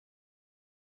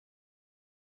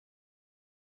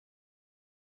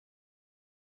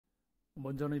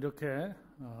먼저는 이렇게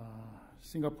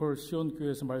싱가포르 시온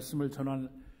교회에서 말씀을 전할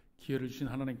기회를 주신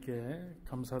하나님께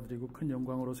감사드리고 큰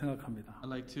영광으로 생각합니다. I'd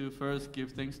like to first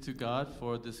give thanks to God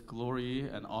for this glory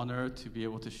and honor to be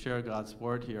able to share God's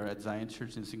word here at Zion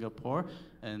Church in Singapore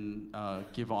and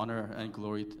give honor and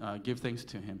glory, give thanks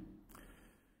to Him.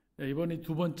 이번이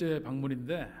두 번째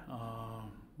방문인데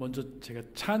먼저 제가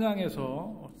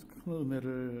찬양에서 큰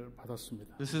은혜를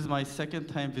받았습니다. This is my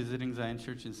second time visiting Zion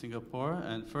Church in Singapore,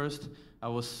 and first I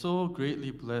was so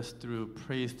greatly blessed through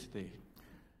praise today.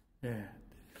 예,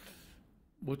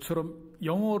 모처럼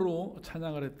영어로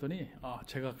찬양을 했더니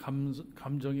제가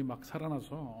감정이 막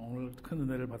살아나서 오늘 큰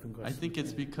은혜를 받은 것 같습니다. I think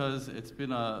it's because it's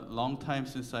been a long time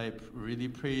since I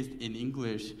really praised in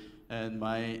English, and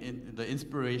the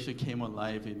inspiration came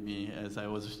alive in me as I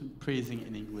was praising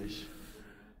in English.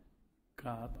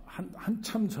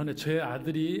 한참 전에 제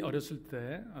아들이 어렸을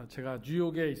때 제가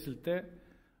뉴욕에 있을 때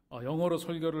영어로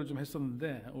설교를 좀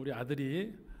했었는데 우리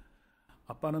아들이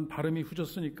아빠는 발음이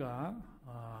후졌으니까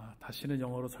다시는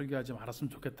영어로 설교하지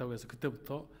말았으면 좋겠다고 해서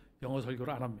그때부터 영어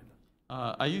설교를 안 합니다.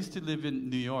 I used to live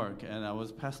in New York and I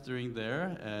was pastoring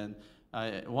there, and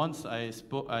once I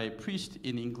preached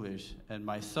in English, and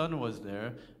my son was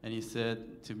there, and he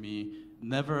said to me,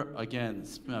 "Never again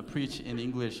preach in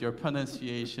English. Your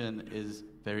pronunciation is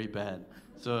very bad."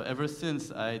 So ever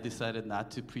since, I decided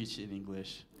not to preach in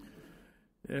English.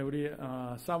 예, 우리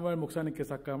사무엘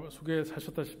목사님께서 아까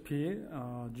소개하셨다시피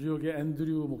뉴욕의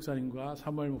앤드류 목사님과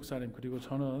사무엘 목사님 그리고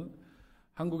저는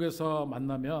한국에서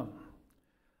만나면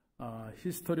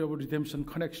History of Redemption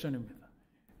Connection입니다.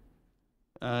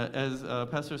 As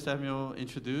Pastor Samuel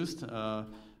introduced,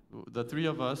 the three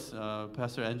of us,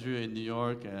 Pastor Andrew in New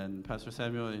York and Pastor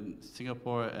Samuel in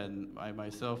Singapore and I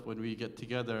myself, when we get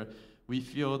together, we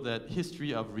feel that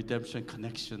history of redemption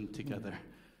connection together.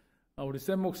 우리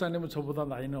샘 목사님은 저보다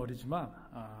나이는 어리지만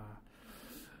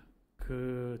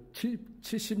그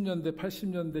 70년대,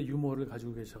 80년대 유머를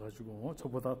가지고 계셔가지고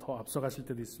저보다 더 앞서가실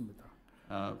때도 있습니다.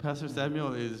 Pastor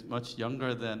Samuel is much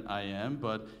younger than I am,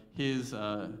 but his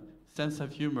sense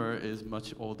of humor is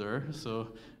much older,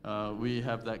 so we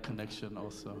have that connection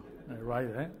also.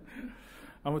 Right.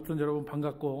 아무튼 여러분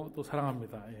반갑고 또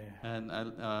사랑합니다. 예. And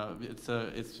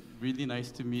it's really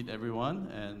nice to meet everyone,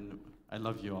 and I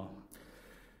love you all.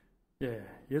 예,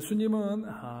 예수님은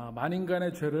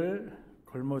만인간의 죄를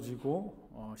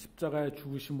걸머지고 십자가의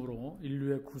죽으심으로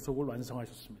인류의 구속을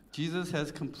완성하셨습니다. Jesus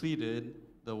has completed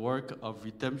the work of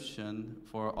redemption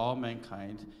for all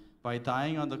mankind by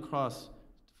dying on the cross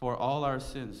for all our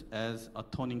sins as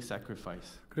atoning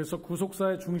sacrifice. 그래서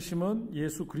구속사의 중심은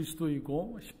예수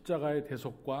그리스도이고 십자가의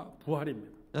대속과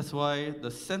부활입니다. That's why the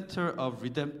center of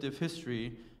redemptive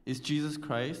history is Jesus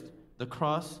Christ, the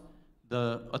cross,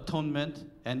 the atonement,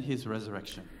 and His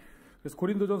resurrection. 그래서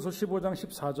고린도전서 15장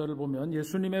 14절을 보면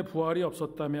예수님의 부활이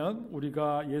없었다면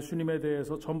우리가 예수님에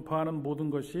대해서 전파하는 모든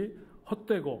것이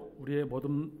헛되고 우리의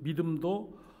모든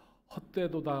믿음도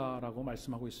헛되도다라고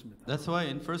말씀하고 있습니다. That's why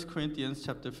in 1 Corinthians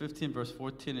chapter 15 verse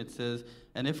 14 it says,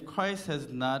 "And if Christ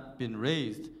has not been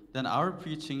raised, then our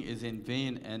preaching is in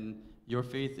vain and your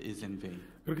faith is in vain."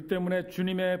 그렇기 때문에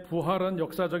주님의 부활은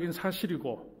역사적인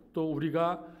사실이고 또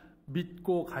우리가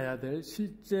믿고 가야 될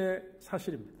실제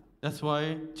사실입니다. That's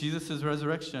why Jesus'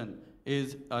 resurrection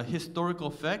is a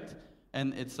historical fact,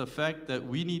 and it's a fact that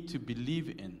we need to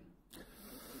believe in.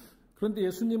 그런데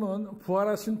예수님은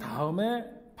부활하신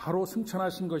다음에 바로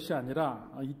승천하신 것이 아니라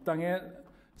이 땅에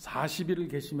 40일을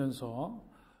계시면서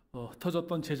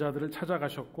흩어졌던 제자들을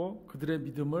찾아가셨고 그들의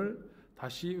믿음을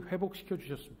다시 회복시켜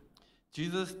주셨습니다.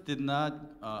 Jesus did not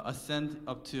ascend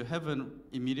up to heaven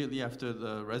immediately after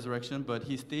the resurrection, but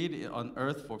He stayed on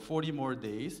earth for 40 more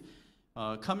days,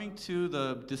 coming to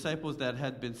the disciples that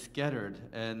had been scattered,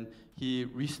 and He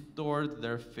restored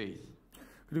their faith.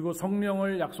 그리고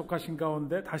성령을 약속하신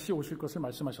가운데 다시 오실 것을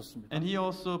말씀하셨습니다. And He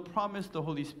also promised the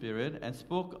Holy Spirit and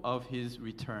spoke of His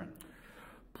return.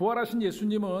 부활하신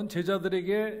예수님은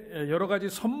제자들에게 여러 가지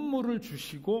선물을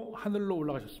주시고 하늘로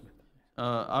올라가셨습니다.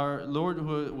 Our Lord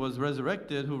who was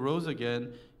resurrected, who rose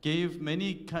again, gave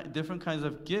many different kinds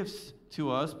of gifts to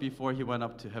us before He went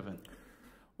up to heaven.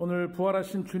 오늘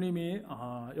부활하신 주님이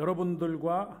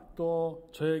여러분들과 또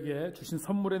저에게 주신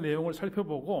선물의 내용을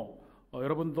살펴보고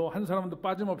여러분도 한 사람도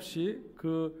빠짐없이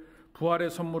그 부활의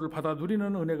선물을 받아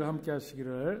누리는 은혜가 함께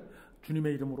하시기를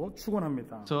주님의 이름으로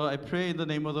축원합니다. So I pray in the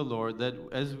name of the Lord that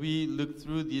as we look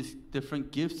through these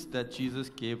different gifts that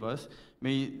Jesus gave us,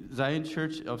 may Zion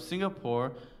Church of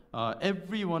Singapore,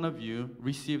 every one of you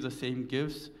receive the same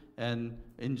gifts and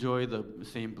enjoy the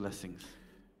same blessings.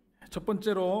 첫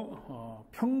번째로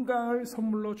평강을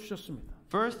선물로 주셨습니다.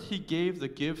 First, He gave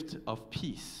the gift of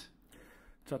peace.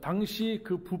 자, 당시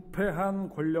그 부패한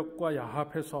권력과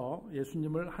야합해서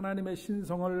예수님을 하나님의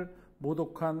신성을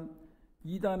모독한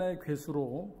이단의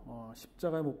괴수로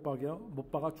십자가에 못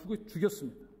박아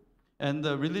죽였습니다. And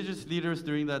the religious leaders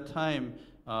during that time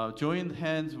joined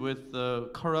hands with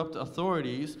the corrupt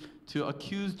authorities to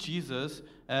accuse Jesus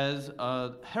as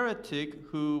a heretic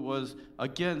who was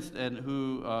against and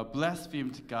who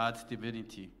blasphemed God's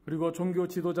divinity. 그리고 종교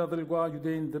지도자들과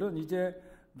유대인들은 이제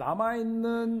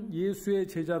남아있는 예수의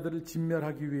제자들을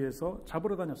진멸하기 위해서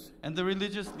잡으러 다녔어요. And the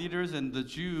religious leaders and the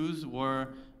Jews were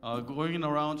going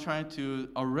around trying to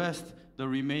arrest the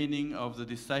remaining of the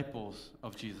disciples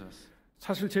of Jesus.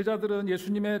 사실 제자들은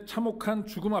예수님의 참혹한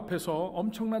죽음 앞에서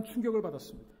엄청난 충격을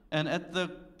받았습니다. And at the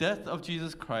death of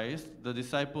Jesus Christ, the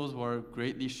disciples were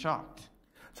greatly shocked.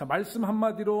 자, 말씀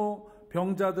한마디로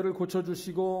병자들을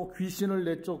고쳐주시고 귀신을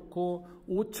내쫓고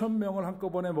 5,000명을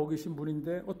한꺼번에 먹이신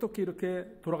분인데 어떻게 이렇게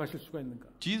돌아가실 수가 있는가?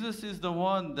 Jesus is the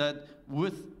one that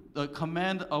with the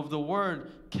command of the word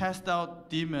cast out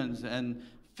demons and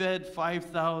fed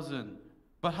 5,000.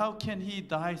 But how can he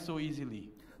die so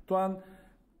easily? 또한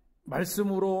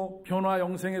말씀으로 변화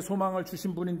영생의 소망을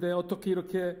주신 분인데 어떻게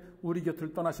이렇게 우리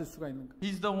곁을 떠나실 수가 있는가?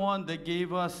 He's the one that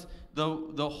gave us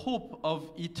the hope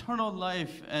of eternal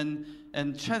life and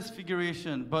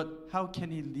transfiguration. But how can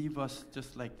he leave us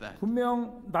just like that?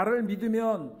 분명 나를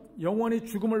믿으면 영원히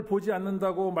죽음을 보지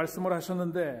않는다고 말씀을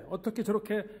하셨는데 어떻게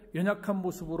저렇게 연약한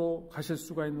모습으로 가실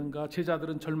수가 있는가?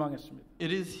 제자들은 절망했습니다.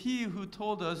 It is he who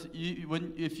told us,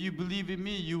 if you believe in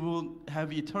me, you will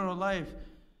have eternal life.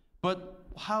 But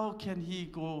how can he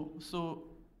go so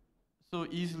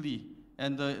easily?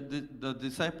 And the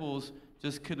disciples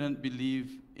just couldn't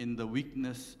believe in the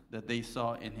weakness that they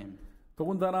saw in him.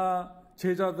 더군다나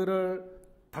제자들을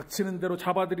닥치는 대로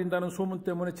잡아들인다는 소문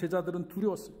때문에 제자들은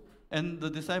두려웠어요. And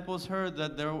the disciples heard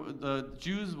that the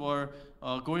Jews were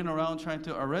going around trying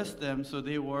to arrest them, so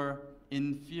they were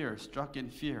in fear, struck in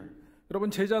fear. 여러분,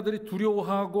 제자들이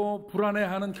두려워하고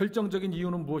불안해하는 결정적인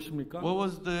이유는 무엇입니까? What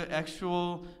was the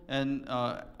actual and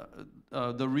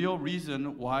the real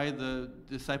reason why the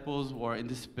disciples were in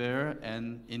despair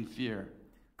and in fear?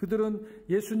 그들은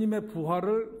예수님의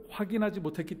부활을 확인하지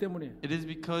못했기 때문이에요. It is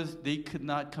because they could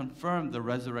not confirm the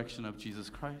resurrection of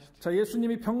Jesus Christ. 자,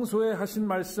 예수님이 평소에 하신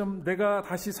말씀, 내가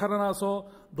다시 살아나서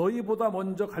너희보다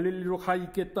먼저 갈릴리로 가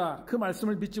있겠다. 그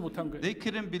말씀을 믿지 못한 거예요. They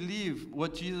couldn't believe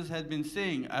what Jesus had been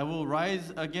saying. I will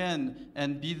rise again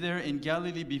and be there in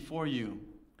Galilee before you.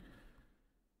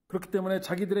 그렇기 때문에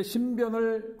자기들의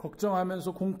신변을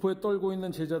걱정하면서 공포에 떨고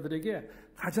있는 제자들에게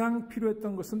가장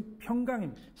필요했던 것은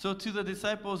평강입니다. So to the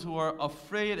disciples who are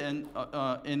afraid and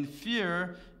in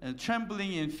fear and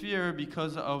trembling in fear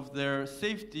because of their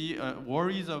safety,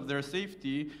 worries of their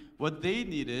safety, what they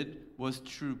needed was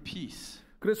true peace.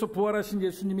 그래서 부활하신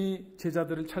예수님이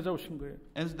제자들을 찾아오신 거예요.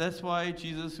 And that's why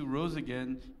Jesus who rose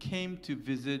again came to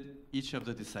visit each of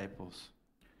the disciples.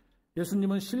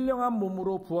 예수님은 신령한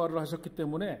몸으로 부활을 하셨기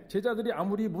때문에 제자들이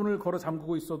아무리 문을 걸어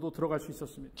잠그고 있어도 들어갈 수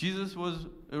있었습니다. Jesus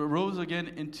rose again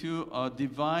into a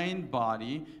divine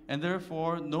body, and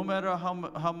therefore, no matter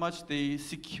how much they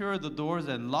secured the doors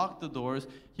and locked the doors,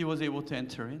 he was able to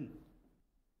enter in.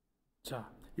 자,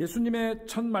 예수님의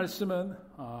첫 말씀은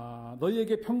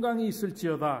너희에게 평강이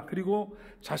있을지어다. 그리고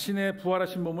자신의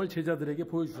부활하신 몸을 제자들에게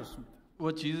보여주셨습니다.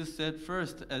 What Jesus said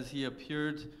first as he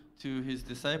appeared to his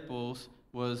disciples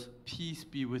was peace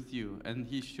be with you, and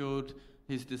he showed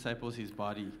his disciples his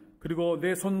body. 그리고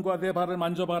내 손과 내 발을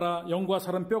만져봐라. 영과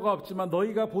살은 뼈가 없지만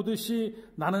너희가 보듯이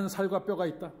나는 살과 뼈가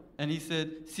있다. And he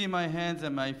said, see my hands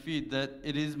and my feet, that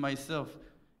it is myself.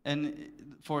 And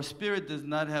for spirit does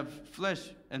not have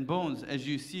flesh and bones, as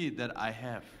you see that I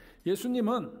have.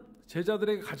 예수님은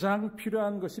제자들에게 가장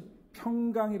필요한 것이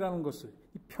평강이라는 것을,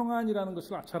 이 평안이라는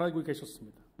것을 잘 알고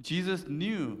계셨습니다. Jesus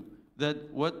knew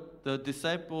that what the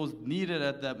disciples needed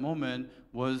at that moment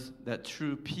was that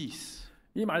true peace.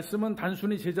 이 말씀은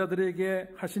단순히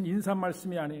제자들에게 하신 인사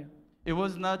말씀이 아니에요. It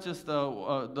was not just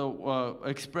the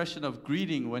expression of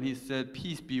greeting when he said,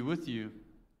 peace be with you.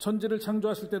 천지를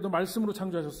창조하실 때도 말씀으로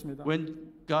창조하셨습니다.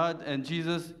 When God and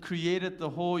Jesus created the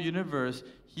whole universe,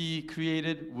 he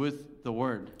created with the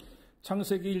word.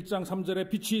 창세기 1장 3절에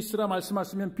빛이 있으라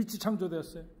말씀하시면 빛이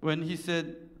창조되었어요. When he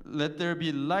said, let there be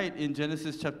light in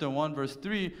Genesis chapter 1 verse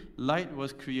 3, light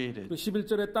was created.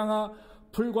 11절에 땅아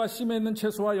풀과 씨 맺는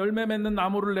채소와 열매 맺는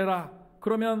나무를 내라.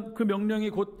 그러면 그 명령이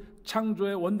곧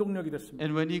창조의 원동력이 됐습니다.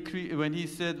 And when he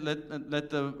said let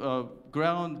the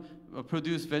ground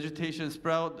produce vegetation,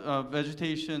 sprout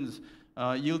vegetations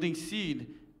yielding seed,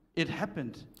 it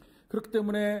happened. 그렇기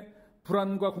때문에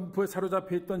불안과 공포에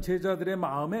사로잡혀 있던 제자들의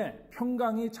마음에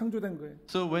평강이 창조된 거예요.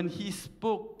 So when he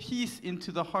spoke peace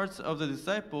into the hearts of the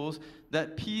disciples,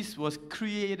 that peace was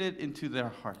created into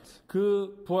their hearts.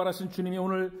 그 부활하신 주님이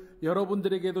오늘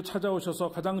여러분들에게도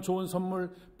찾아오셔서 가장 좋은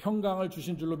선물 평강을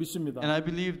주신 줄로 믿습니다. And I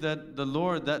believe that the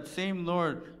Lord, that same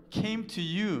Lord, came to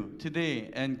you today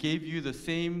and gave you the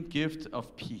same gift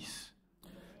of peace.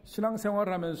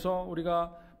 신앙생활을 하면서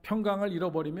우리가 평강을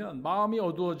잃어버리면 마음이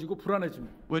어두워지고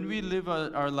불안해집니다. When we live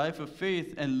our life of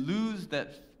faith and lose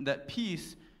that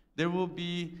peace, there will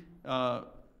be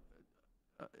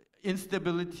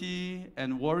instability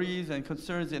and worries and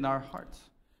concerns in our hearts.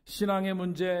 신앙의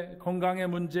문제, 건강의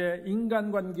문제,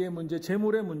 인간관계의 문제,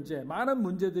 재물의 문제, 많은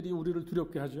문제들이 우리를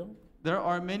두렵게 하죠. There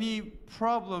are many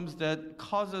problems that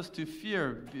cause us to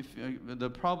fear.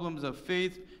 The problems of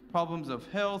faith, problems of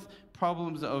health,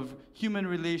 problems of human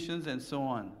relations, and so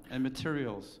on, and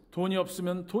materials. 돈이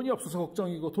없으면 돈이 없어서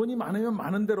걱정이고 돈이 많으면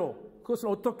많은 대로 그것을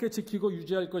어떻게 지키고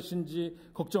유지할 것인지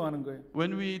걱정하는 거예요.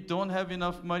 When we don't have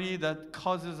enough money, that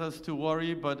causes us to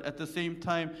worry. But at the same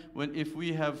time, if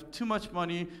we have too much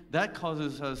money, that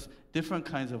causes us different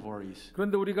kinds of worries.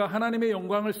 그런데 우리가 하나님의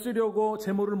영광을 쓰려고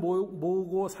재물을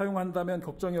모으고 사용한다면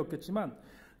걱정이 없겠지만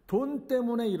돈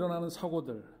때문에 일어나는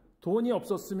사고들, 돈이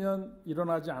없었으면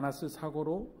일어나지 않았을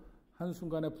사고로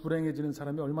한순간에 불행해지는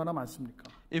사람이 얼마나 많습니까?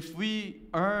 If we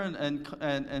earn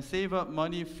and save up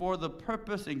money for the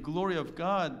purpose and glory of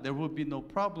God, there will be no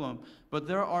problem. But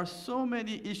there are so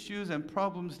many issues and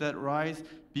problems that rise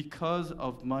because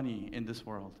of money in this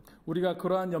world. 우리가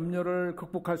그러한 염려를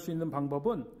극복할 수 있는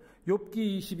방법은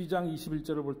욥기 22장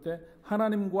 21절을 볼 때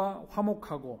하나님과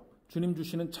화목하고 주님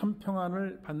주시는 참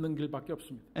평안을 받는 길밖에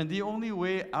없습니다. And the only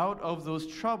way out of those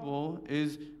trouble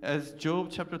is, as Job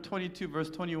chapter 22 verse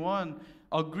 21,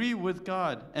 agree with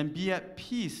God and be at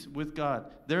peace with God.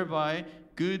 Thereby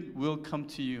good will come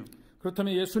to you.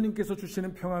 그렇다면 예수님께서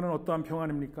주시는 평안은 어떠한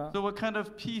평안입니까? So what kind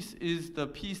of peace is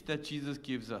the peace that Jesus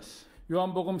gives us?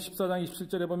 요한복음 14장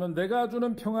 27절에 보면 내가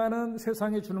주는 평안은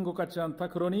세상에 주는 것 같지 않다.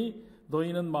 그러니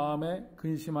너희는 마음에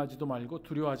근심하지도 말고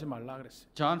두려워하지 말라 그랬어요.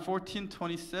 John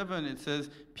 14:27 it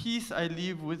says, "Peace I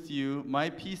leave with you, my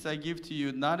peace I give to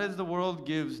you, not as the world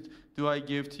gives do I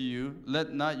give to you.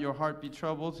 Let not your heart be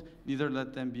troubled, neither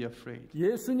let them be afraid."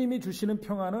 예수님이 주시는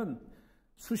평안은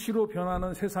수시로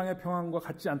변하는 세상의 평안과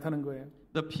같지 않다는 거예요.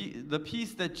 The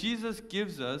peace that Jesus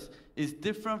gives us is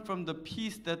different from the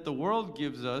peace that the world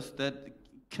gives us that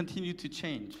continue to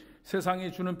change.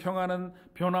 세상이 주는 평안은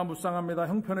변화무쌍합니다.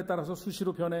 형편에 따라서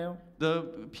수시로 변해요.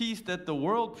 The peace that the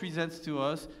world presents to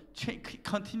us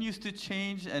continues to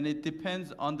change and it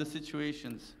depends on the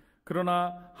situations.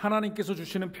 그러나 하나님께서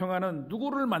주시는 평안은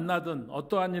누구를 만나든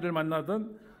어떠한 일을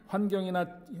만나든 환경이나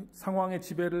상황의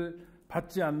지배를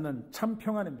받지 않는 참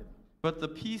평안입니다. But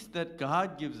the peace that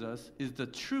God gives us is the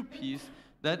true peace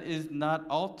that is not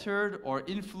altered or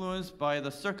influenced by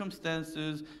the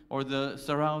circumstances or the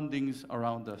surroundings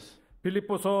around us.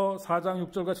 빌립보서 4장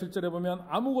 6절과 7절에 보면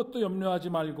아무것도 염려하지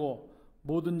말고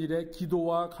모든 일에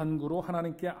기도와 간구로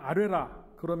하나님께 아뢰라.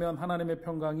 그러면 하나님의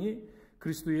평강이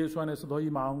그리스도 예수 안에서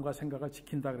너희 마음과 생각을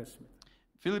지킨다 그랬습니다.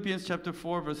 Philippians chapter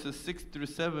 4 verses 6 through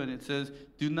 7 it says,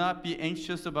 "Do not be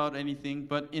anxious about anything,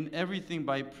 but in everything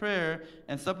by prayer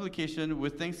and supplication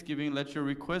with thanksgiving let your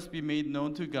requests be made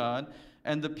known to God,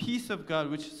 and the peace of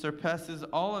God which surpasses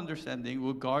all understanding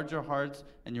will guard your hearts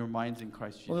and your minds in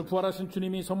Christ Jesus." 오늘 부활하신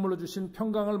주님이 선물로 주신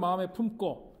평강을 마음에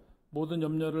품고 모든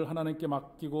염려를 하나님께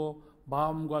맡기고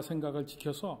마음과 생각을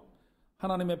지켜서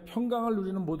하나님의 평강을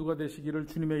누리는 모두가 되시기를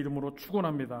주님의 이름으로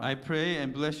축원합니다. I pray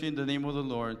and bless you in the name of the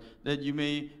Lord that you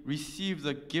may receive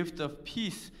the gift of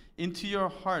peace into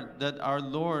your heart that our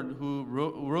Lord who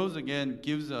rose again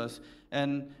gives us,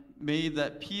 and may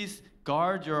that peace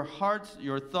guard your hearts,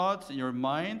 your thoughts, and your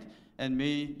mind, and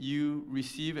may you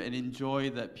receive and enjoy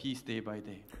that peace day by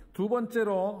day. 두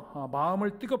번째로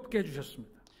마음을 뜨겁게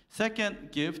해주셨습니다.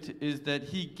 Second gift is that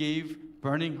He gave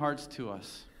burning hearts to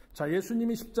us. 자,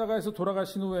 예수님이 십자가에서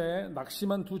돌아가신 후에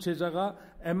낙심한 두 제자가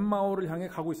엠마오를 향해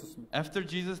가고 있었습니다. After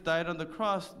Jesus died on the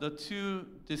cross, the two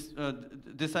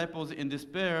disciples in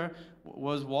despair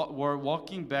were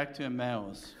walking back to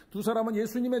Emmaus. 두 사람은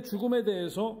예수님의 죽음에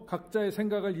대해서 각자의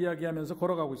생각을 이야기하면서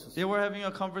걸어가고 있었어요. They were having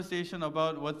a conversation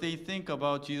about what they think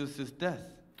about Jesus'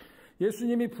 death.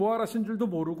 예수님이 부활하신 줄도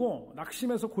모르고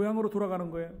낙심해서 고향으로 돌아가는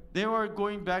거예요. They were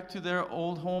going back to their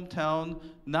old hometown,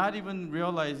 not even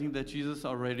realizing that Jesus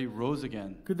already rose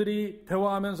again. 그들이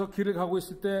대화하면서 길을 가고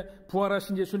있을 때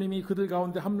부활하신 예수님이 그들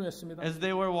가운데 합류했습니다. As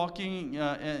they were walking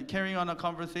and carrying on a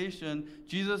conversation,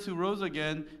 Jesus who rose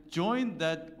again joined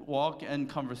that walk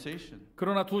and conversation.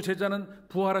 그러나 두 제자는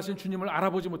부활하신 주님을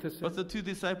알아보지 못했어요. But the two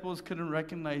disciples couldn't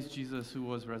recognize Jesus who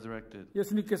was resurrected.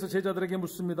 예수님께서 제자들에게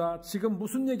묻습니다. 지금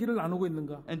무슨 얘기를 나누고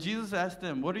있는가? And Jesus asked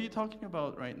them, what are you talking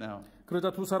about right now?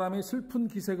 그러자 두 사람이 슬픈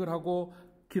기색을 하고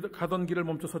가던 길을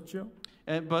멈춰섰죠.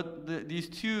 But these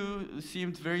two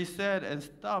seemed very sad and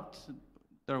stopped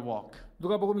their walk.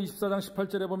 누가복음 24장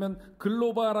 18절에 보면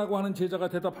글로바라고 하는 제자가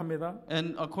대답합니다.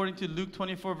 And according to Luke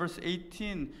 24 verse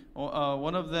 18,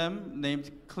 one of them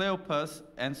named Cleopas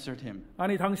answered him.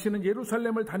 아니 당신은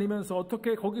예루살렘을 다니면서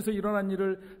어떻게 거기서 일어난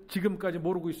일을 지금까지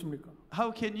모르고 있습니까?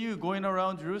 How can you going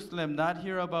around Jerusalem not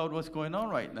hear about what's going on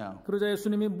right now? 그러자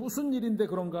예수님이 무슨 일인데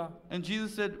그런가? And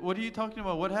Jesus said, what are you talking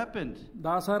about? What happened?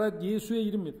 나사렛 예수의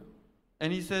일입니다.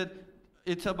 And he said,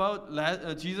 it's about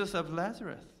Jesus of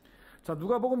Nazareth. 자,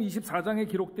 누가복음 24장에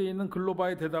기록되어 있는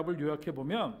글로바의 대답을 요약해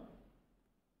보면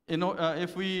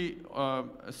If we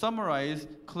summarize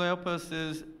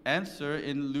Cleopas's answer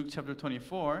in Luke chapter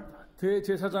 24,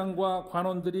 대제사장과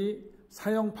관원들이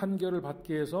사형 판결을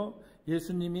받게 해서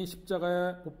예수님이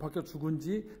십자가에 못 박혀 죽은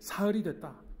지 사흘이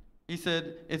됐다. he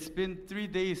said, it's been 3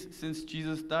 days since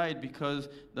Jesus died because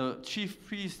the chief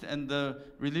priest and the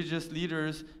religious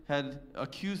leaders had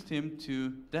accused him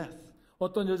to death.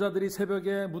 어떤 여자들이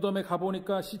새벽에 무덤에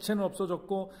가보니까 시체는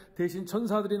없어졌고 대신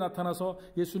천사들이 나타나서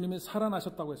예수님이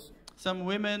살아나셨다고 했어요. Some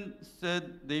women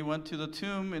said they went to the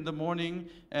tomb in the morning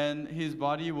and his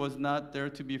body was not there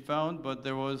to be found, but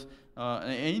there was an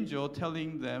angel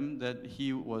telling them that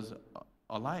he was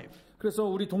alive. 그래서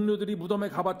우리 동료들이 무덤에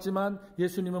가봤지만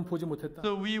예수님은 보지 못했다.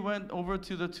 So we went over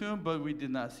to the tomb, but we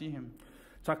did not see him.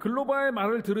 자, 글로바의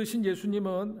말을 들으신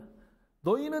예수님은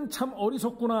너희는 참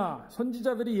어리석구나.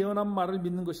 선지자들이 예언한 말을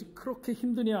믿는 것이 그렇게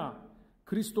힘드냐?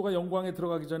 그리스도가 영광에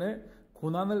들어가기 전에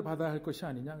고난을 받아야 할 것이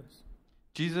아니냐 그랬어요.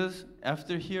 Jesus,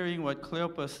 after hearing what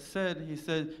Cleopas said, he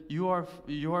said, you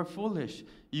are foolish.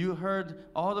 You heard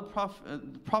all the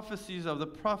prophecies of the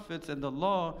prophets and the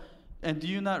law, and do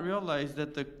you not realize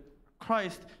that the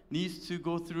Christ needs to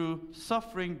go through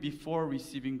suffering before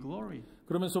receiving glory?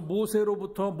 그러면서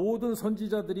모세로부터 모든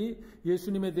선지자들이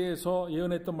예수님에 대해서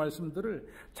예언했던 말씀들을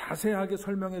자세하게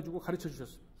설명해주고 가르쳐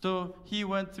주셨습니다. So he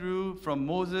went through from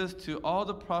Moses to all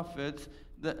the prophets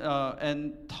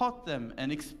and taught them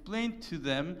and explained to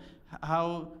them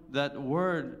how that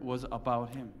word was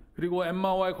about him. 그리고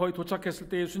엠마오에 거의 도착했을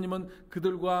때 예수님은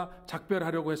그들과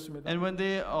작별하려고 했습니다. And when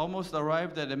they almost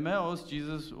arrived at Emmaus,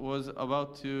 Jesus was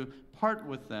about to part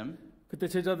with them. 그때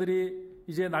제자들이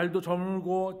이제 날도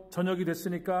저물고 저녁이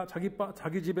됐으니까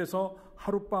자기 집에서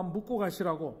하룻밤 묵고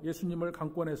가시라고 예수님을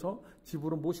강권해서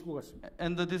집으로 모시고 갔습니다.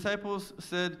 And the disciples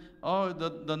said, "Oh,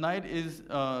 the night has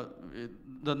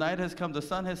come. The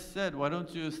sun has set. Why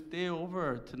don't you stay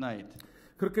over tonight?"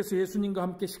 그렇게 해서 예수님과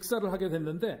함께 식사를 하게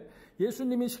됐는데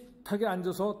예수님이 식탁에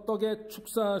앉아서 떡에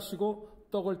축사하시고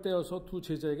떡을 떼어서 두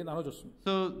제자에게 나눠줬습니다.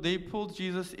 So they pulled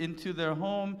Jesus into their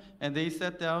home and they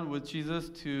sat down with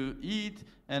Jesus to eat.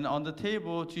 And on the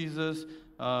table, Jesus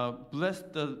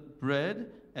blessed the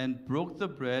bread and broke the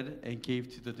bread and gave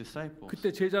to the disciples.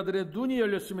 그때 제자들의 눈이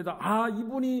열렸습니다. 아,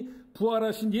 이분이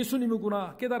부활하신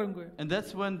예수님이구나 깨달은 거예요. And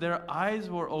that's when their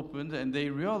eyes were opened and they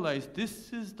realized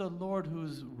this is the Lord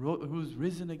who's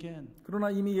risen again. 그러나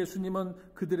이미 예수님은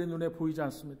그들의 눈에 보이지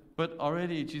않습니다. But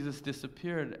already Jesus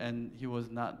disappeared and he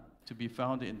was not to be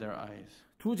found in their eyes.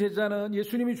 두 제자는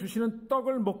예수님이 주시는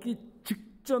떡을 먹기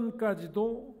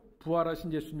직전까지도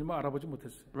부활하신 예수님을 알아보지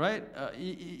못했어요. Right?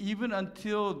 Even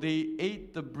until they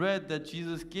ate the bread that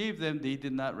Jesus gave them, they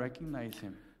did not recognize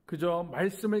him. 그저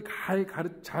말씀을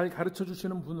잘 가르쳐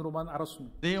주시는 분으로만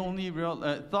알았습니다. They only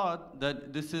thought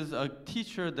that this is a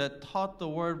teacher that taught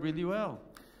the word really well.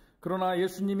 그러나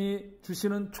예수님이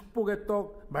주시는 축복의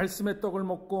떡, 말씀의 떡을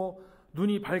먹고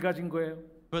눈이 밝아진 거예요.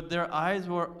 But their eyes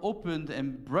were opened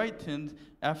and brightened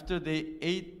after they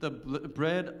ate the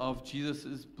bread of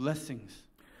Jesus' blessings.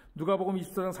 누가복음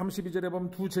 24장 32절에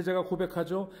보면 두 제자가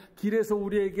고백하죠. 길에서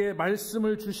우리에게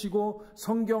말씀을 주시고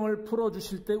성경을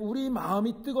풀어주실 때 우리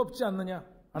마음이 뜨겁지 않느냐.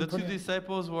 The two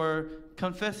disciples were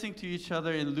confessing to each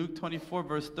other in Luke 24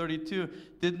 verse 32.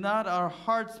 Did not our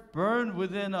hearts burn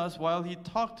within us while he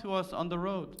talked to us on the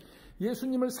road?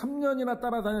 예수님을 3년이나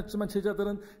따라다녔지만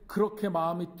제자들은 그렇게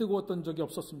마음이 뜨거웠던 적이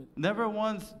없었습니다. Never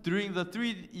once during the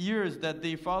 3 years that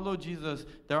they followed Jesus,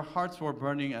 their hearts were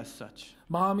burning as such.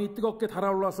 마음이 뜨겁게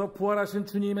달아올라서 부활하신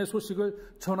주님의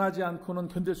소식을 전하지 않고는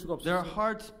견딜 수가 없었어요. Their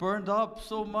hearts burned up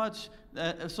so much,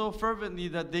 so fervently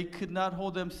that they could not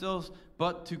hold themselves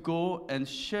but to go and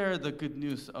share the good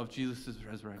news of Jesus'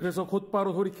 resurrection. 그래서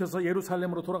곧바로 돌이켜서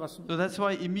예루살렘으로 돌아갔습니다. So that's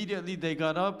why immediately they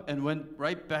got up and went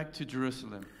right back to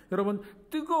Jerusalem. 여러분,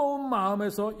 뜨거운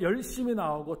마음에서 열심히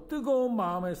나오고 뜨거운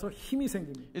마음에서 힘이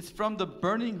생깁니다. It's from the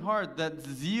burning heart that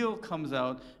zeal comes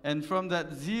out, and from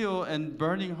that zeal and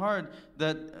burning heart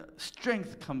that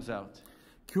strength comes out.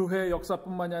 교회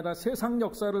역사뿐만이 아니라 세상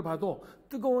역사를 봐도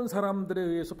뜨거운 사람들에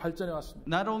의해서 발전해 왔습니다.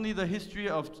 Not only the history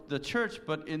of the church,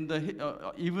 but in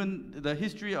even the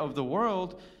history of the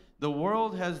world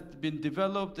has been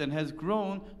developed and has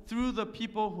grown through the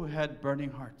people who had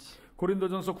burning hearts.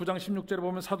 고린도전서 9장 16절에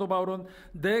보면 사도 바울은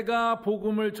내가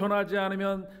복음을 전하지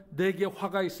않으면 내게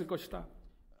화가 있을 것이다.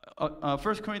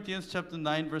 1 Corinthians chapter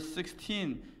 9 verse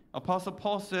 16, Apostle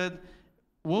Paul said,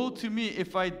 "Woe to me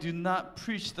if I do not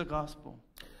preach the gospel."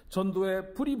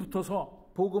 전도에 불이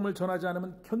붙어서 복음을 전하지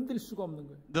않으면 견딜 수가 없는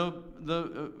거예요.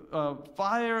 The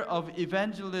fire of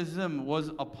evangelism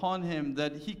was upon him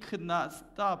that he could not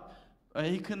stop.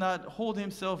 He could not hold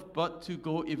himself but to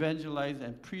go evangelize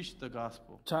and preach the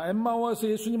gospel. 자, 엠마오에서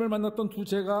예수님을 만났던 두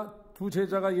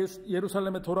제자가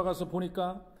예루살렘에 돌아가서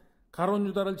보니까 가룟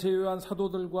유다를 제외한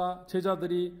사도들과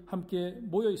제자들이 함께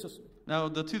모여 있었습니다. Now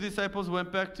the two disciples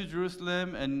went back to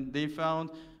Jerusalem and they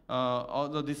found all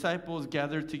the disciples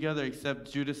gathered together except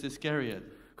Judas Iscariot.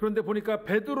 그런데 보니까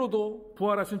베드로도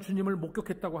부활하신 주님을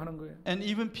목격했다고 하는 거예요. And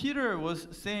even Peter was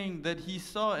saying that he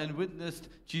saw and witnessed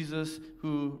Jesus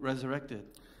who resurrected.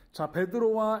 자,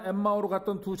 베드로와 엠마오로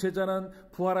갔던 두 제자는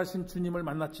부활하신 주님을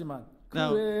만났지만 그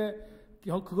외에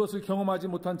그것을 경험하지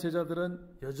못한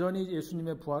제자들은 여전히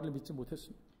예수님의 부활을 믿지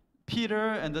못했습니다.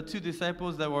 Peter and the two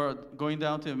disciples that were going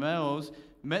down to Emmaus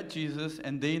met Jesus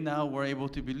and they now were able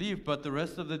to believe, but the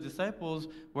rest of the disciples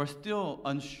were still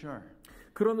unsure.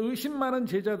 그런 의심 많은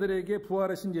제자들에게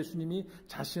부활하신 예수님이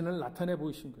자신을 나타내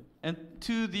보이신 거예요. And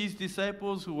to these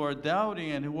disciples who were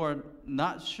doubting and who were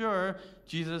not sure,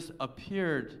 Jesus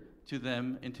appeared to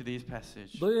them in today's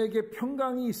passage. 너에게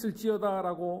평강이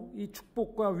있을지어다라고 이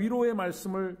축복과 위로의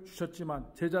말씀을 주셨지만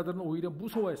제자들은 오히려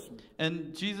무서워했습니다.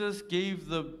 And Jesus gave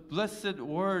the blessed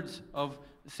words of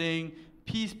saying,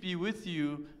 "Peace be with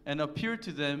you," and appeared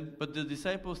to them, but the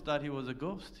disciples thought he was a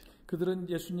ghost. 그들은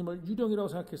예수님을 유령이라고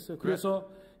생각했어요. 그래서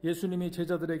예수님이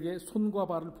제자들에게 손과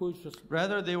발을 보여주셨습니다.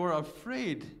 Rather, they were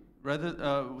afraid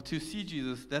to see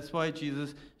Jesus. That's why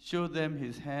Jesus showed them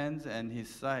his hands and his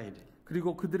side.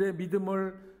 그리고 그들의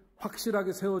믿음을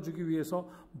확실하게 세워주기 위해서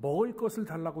먹을 것을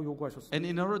달라고 요구하셨습니다. And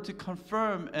in order to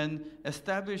confirm and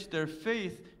establish their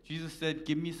faith, Jesus said,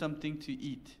 "Give me something to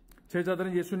eat."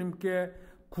 제자들은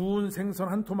예수님께 구운 생선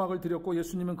한 토막을 드렸고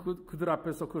예수님은 그들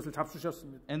앞에서 그것을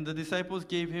잡수셨습니다. And the disciples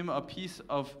gave him a piece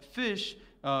of fish,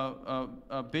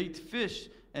 baked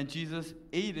fish, and Jesus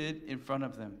ate it in front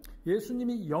of them.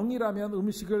 예수님이 영이라면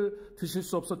음식을 드실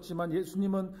수 없었지만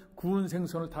예수님은 구운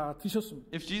생선을 다 드셨습니다.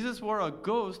 If Jesus were a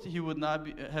ghost, he would not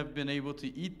have been able to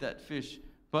eat that fish.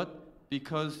 But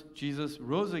because Jesus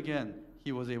rose again,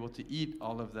 he was able to eat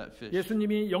all of that fish.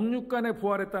 예수님이 영육간에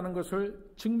부활했다는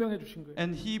것을 증명해 주신 거예요.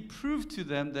 And he proved to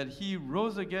them that he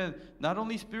rose again, not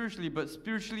only spiritually, but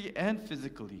spiritually and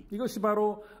physically. 이것이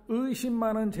바로 의심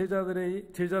많은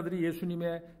제자들이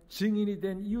예수님의 증인이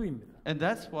된 이유입니다. And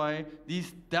that's why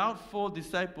these doubtful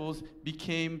disciples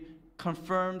became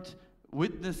confirmed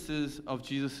witnesses of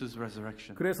Jesus'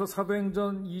 resurrection. 그래서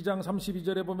사도행전 2장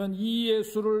 32절에 보면 이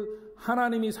예수를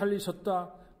하나님이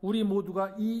살리셨다. 우리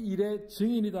모두가 이 일의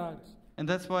증인이다. And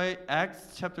that's why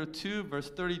Acts chapter 2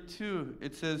 verse 32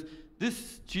 it says,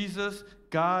 "This Jesus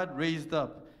God raised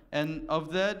up, and of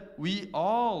that we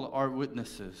all are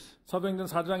witnesses." 사도행전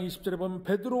 4장 20절에 보면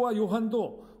베드로와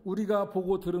요한도 우리가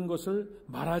보고 들은 것을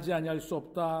말하지 아니할 수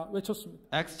없다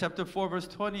외쳤습니다. Acts chapter 4 verse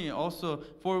 20 also,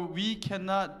 "For we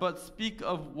cannot but speak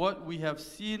of what we have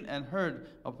seen and heard."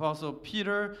 Apostle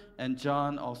Peter and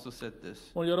John also said this.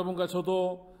 오늘 여러분과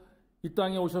저도 이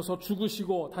땅에 오셔서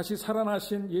죽으시고 다시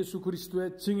살아나신 예수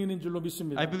그리스도의 증인인 줄로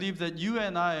믿습니다. I believe that you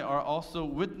and I are also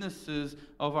witnesses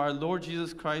of our Lord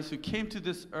Jesus Christ who came to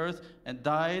this earth and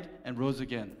died and rose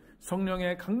again.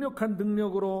 성령의 강력한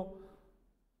능력으로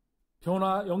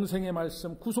변화 영생의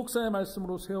말씀, 구속사의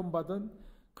말씀으로 세움받은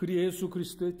그리 예수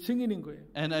그리스도의 증인인 거예요.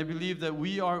 And I believe that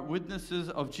we are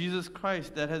witnesses of Jesus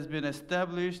Christ that has been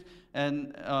established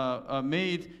and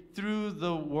made through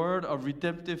the word of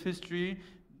redemptive history,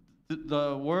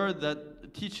 the word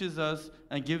that teaches us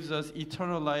and gives us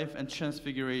eternal life and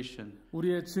transfiguration.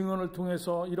 우리의 증언을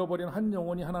통해서 잃어버린 한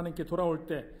영혼이 하나님께 돌아올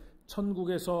때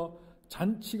천국에서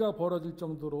잔치가 벌어질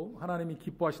정도로 하나님이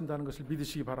기뻐하신다는 것을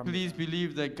믿으시기 바랍니다. Please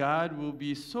believe that God will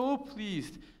be so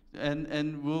pleased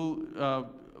and will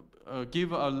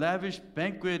give a lavish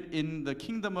banquet in the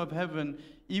kingdom of heaven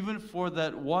even for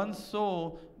that one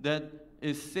soul that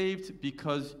is saved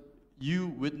because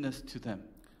you witnessed to them.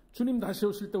 주님 다시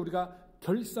오실 때 우리가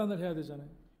결산을 해야 되잖아요.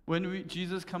 When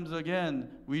Jesus comes again,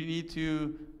 we need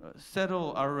to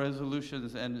settle our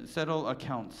resolutions and settle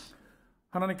accounts.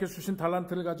 하나님께서 주신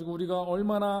달란트를 가지고 우리가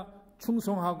얼마나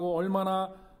충성하고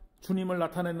얼마나 주님을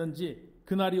나타냈는지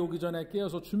그날이 오기 전에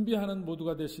깨어서 준비하는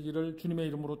모두가 되시기를 주님의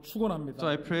이름으로 축원합니다. So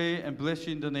I pray and bless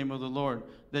you in the name of the Lord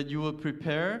that you will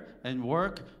prepare and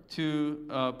work to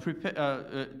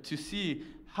to see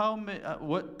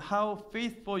how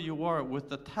faithful you are with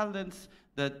the talents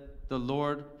that the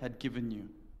Lord had given you.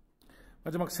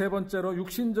 마지막 세 번째로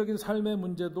육신적인 삶의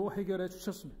문제도 해결해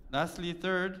주셨습니다. Lastly,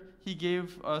 third, He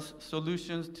gave us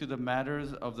solutions to the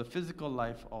matters of the physical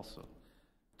life also.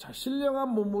 자, 신령한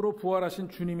몸으로 부활하신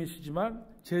주님이시지만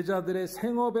제자들의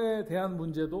생업에 대한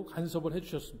문제도 간섭을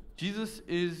해주셨습니다. Jesus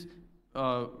is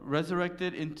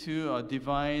resurrected into a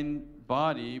divine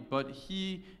body, but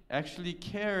He actually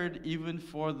cared even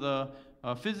for the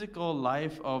physical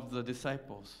life of the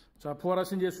disciples. 자,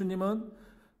 부활하신 예수님은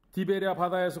디베랴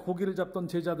바다에서 고기를 잡던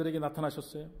제자들에게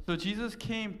나타나셨어요. So Jesus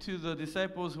came to the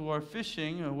disciples who were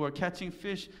fishing, who were catching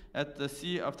fish at the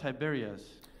Sea of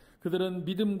Tiberias. 그들은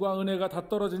믿음과 은혜가 다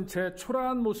떨어진 채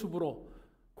초라한 모습으로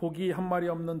고기 한 마리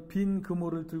없는 빈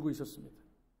그물을 들고 있었습니다.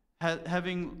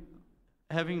 Having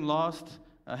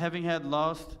had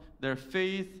lost their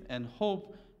faith and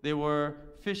hope, they were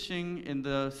fishing in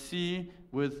the sea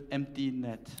with empty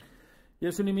net.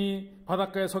 예수님이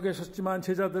바닷가에 서 계셨지만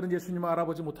제자들은 예수님을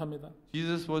알아보지 못합니다.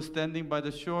 Jesus was standing by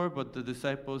the shore, but the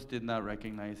disciples did not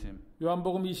recognize him.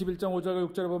 요한복음 21장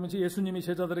 5절과 6절에 보면 예수님이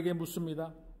제자들에게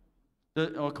묻습니다.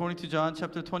 According to John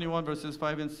chapter 21 verses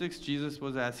 5 and 6, Jesus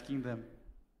was asking them.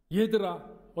 얘들아,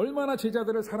 얼마나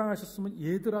제자들을 사랑하셨으면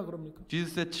얘들아 그럽니까?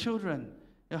 Jesus said, "Children."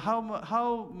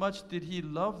 How much did he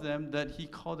love them that he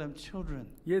called them children?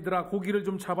 얘들아, 고기를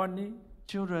좀 잡았니?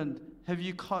 Children, have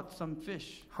you caught some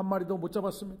fish? 한 마리도 못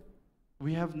잡았습니다.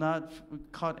 We have not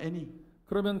caught any.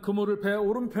 그러면 그물을 배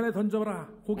오른편에 던져라.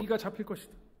 고기가 잡힐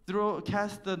것이다.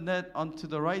 Cast the net onto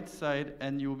the right side,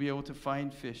 and you will be able to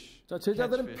find fish. 자,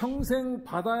 제자들은 평생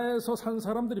바다에서 산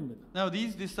사람들입니다. Now,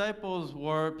 these disciples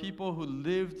were people who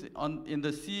lived in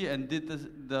the sea and did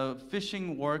the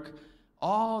fishing work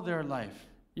all their life.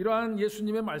 이러한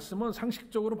예수님의 말씀은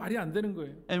상식적으로 말이 안 되는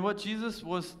거예요. And what Jesus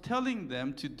was telling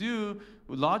them to do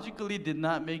logically did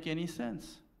not make any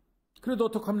sense. 그래도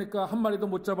어떡합니까? 한 마리도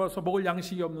못 잡아서 먹을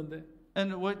양식이 없는데.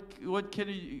 And what can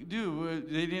you do?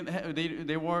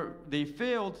 They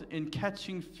failed in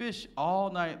catching fish all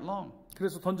night long.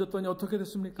 그래서 던졌더니 어떻게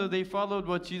됐습니까? So they followed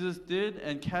what Jesus did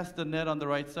and cast the net on the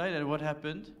right side. And what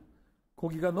happened?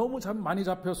 고기가 너무 많이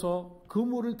잡혀서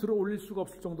그물을 들어 올릴 수가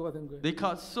없을 정도가 된 거예요. They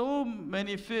caught so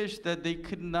many fish that they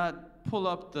could not pull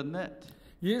up the net.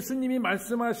 예수님이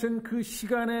말씀하신 그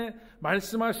시간에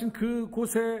말씀하신 그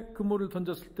곳에 그물을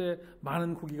던졌을 때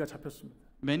많은 고기가 잡혔습니다.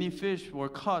 Many fish were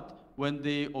caught when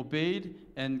they obeyed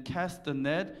and cast the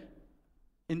net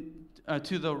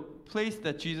to the place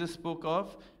that Jesus spoke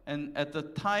of, and at the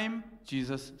time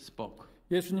Jesus spoke.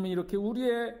 예수님이 이렇게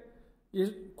우리의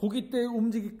고깃대의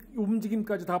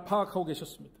움직임까지 다 파악하고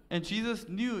계셨습니다. And Jesus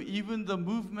knew even the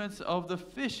movements of the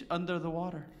fish under the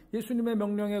water. 예수님의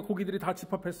명령에 고기들이 다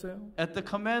집합했어요. At the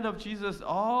command of Jesus,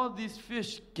 all these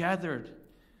fish gathered.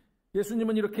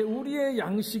 예수님은 이렇게 우리의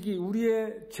양식이,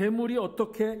 우리의 재물이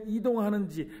어떻게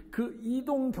이동하는지 그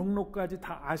이동 경로까지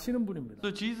다 아시는 분입니다.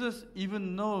 So Jesus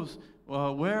even knows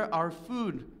where our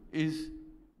food is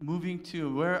moving to,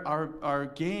 where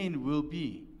our gain will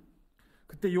be.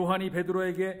 그때 요한이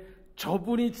베드로에게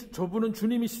저분은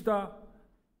주님이시다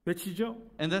외치죠.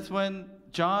 And that's when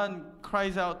John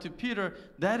cries out to Peter,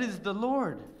 "That is the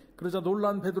Lord." 그러자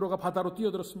놀란 베드로가 바다로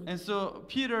뛰어들었습니다. And so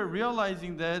Peter,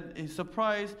 realizing that, is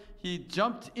surprised. He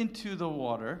jumped into the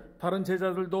water. 다른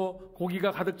제자들도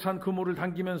고기가 가득 찬 그물을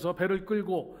당기면서 배를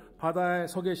끌고 바다에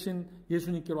서 계신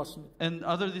예수님께로 왔습니다. And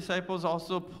other disciples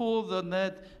also pulled the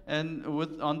net, and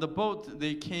on the boat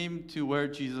they came to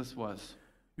where Jesus was.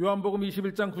 요한복음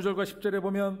 21장 9절과 10절에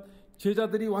보면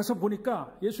제자들이 와서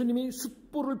보니까 예수님이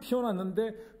숯불을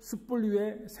피워놨는데 숯불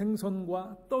위에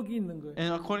생선과 떡이 있는 거예요.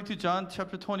 And according to John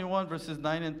chapter 21 verses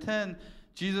 9 and 10,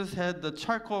 Jesus had the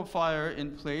charcoal fire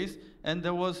in place, and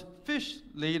there was fish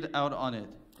laid out on it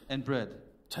and bread.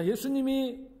 자,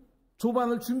 예수님이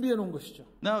조반을 준비해 놓은 것이죠.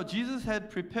 Now Jesus had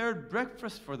prepared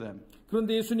breakfast for them.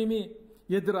 그런데 예수님이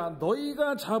얘들아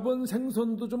너희가 잡은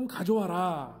생선도 좀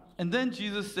가져와라. And then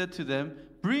Jesus said to them,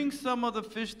 "Bring some of the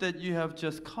fish that you have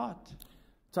just caught."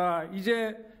 자,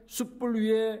 이제 숯불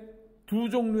위에 두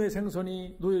종류의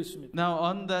생선이 놓여 있습니다. Now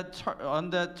on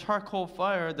that charcoal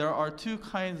fire there are two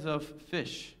kinds of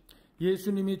fish.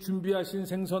 예수님이 준비하신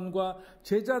생선과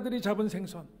제자들이 잡은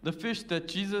생선. The fish that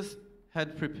Jesus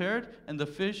had prepared and the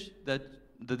fish that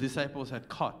the disciples had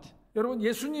caught. 여러분,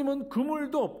 예수님은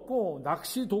그물도 없고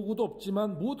낚시 도구도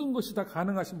없지만 모든 것이 다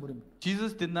가능하신 분입니다.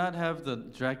 Jesus did not have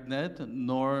the dragnet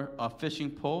nor a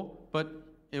fishing pole, but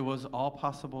it was all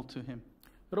possible to him.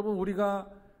 여러분, 우리가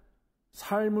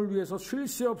삶을 위해서 쉴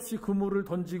새 없이 그물을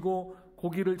던지고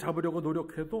고기를 잡으려고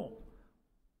노력해도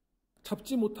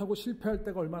잡지 못하고 실패할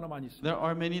때가 얼마나 많이 있습니다. There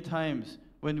are many times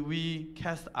when we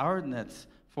cast our nets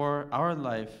for our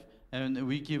life and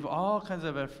we give all kinds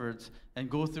of efforts and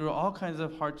go through all kinds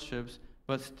of hardships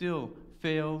but still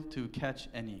fail to catch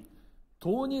any.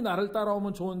 돈이 나를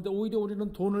따라오면 좋은데 오히려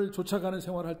우리는 돈을 쫓아가는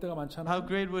생활을 할 때가 많잖아요. How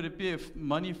great would it be if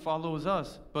money follows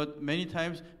us, but many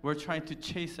times we're trying to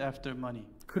chase after money.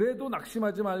 그래도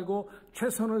낙심하지 말고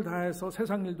최선을 다해서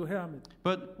세상 일도 해야 합니다.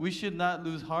 But we should not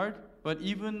lose heart. But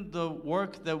even the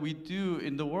work that we do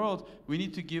in the world, we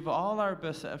need to give all our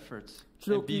best efforts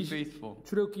and be faithful.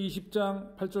 출애굽기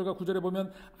 20장 8절과 9절에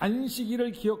보면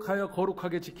안식일을 기억하여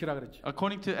거룩하게 지키라 그랬죠.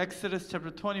 According to Exodus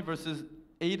chapter 20 verses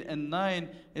 8 and 9,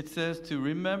 it says to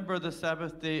remember the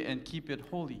Sabbath day and keep it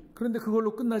holy. 그런데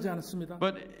그걸로 끝나지 않았습니다.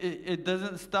 But it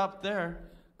doesn't stop there.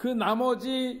 그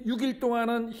나머지 6일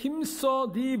동안은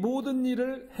힘써 네 모든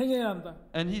일을 행해야 한다.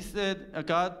 And he said,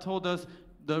 God told us,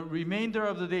 the remainder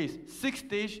of the days, 6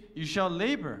 days, you shall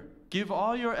labor. Give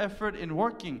all your effort in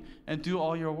working and do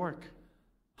all your work.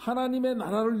 하나님의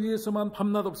나라를 위해서만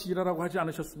밤낮 없이 일하라고 하지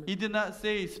않으셨습니다. He did not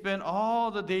say spend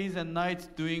all the days and nights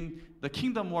doing the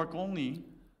kingdom work only.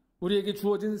 우리에게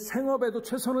주어진 생업에도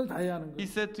최선을 다해야 하는 He 거예요.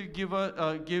 said to give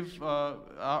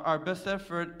our best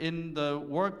effort in the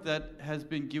work that has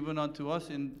been given unto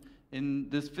us in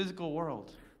this physical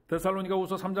world.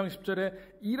 데살로니가후서 3장 10절에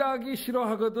일하기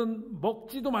싫어하거든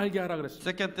먹지도 말게 하라 그랬어요.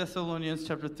 2 Thessalonians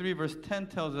chapter 3 verse 10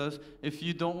 tells us if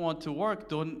you don't want to work,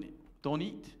 don't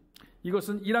eat.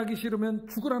 이것은 일하기 싫으면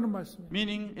죽으라는 말씀이에요.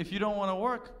 Meaning if you don't want to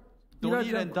work, don't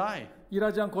eat and die.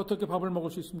 일하지 않고 어떻게 밥을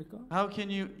먹을 수 있습니까? How can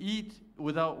you eat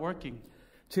without working?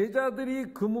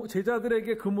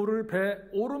 제자들에게 그물을 배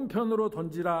오른편으로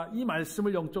던지라 이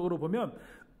말씀을 영적으로 보면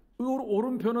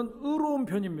오른편은 의로운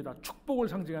편입니다. 축복을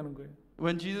상징하는 거예요.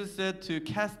 When Jesus said to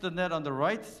cast the net on the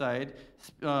right side,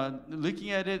 looking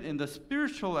at it in the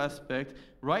spiritual aspect,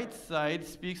 right side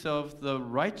speaks of the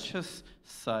righteous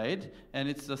side, and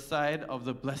it's the side of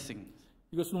the blessing.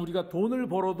 이것은 우리가 돈을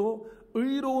벌어도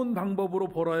의로운 방법으로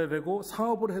벌어야 되고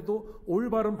사업을 해도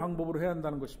올바른 방법으로 해야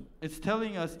한다는 것입니다. It's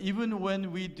telling us even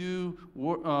when we do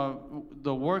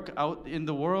the work out in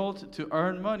the world to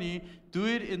earn money, do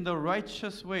it in the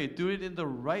righteous way, do it in the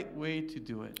right way to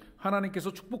do it.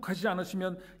 하나님께서 축복하지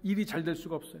않으시면 일이 잘 될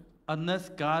수가 없어요.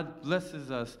 Unless God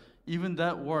blesses us, even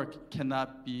that work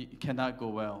cannot go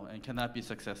well and cannot be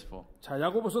successful. 자,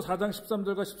 야고보서 4장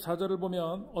 13절과 14절을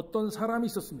보면 어떤 사람이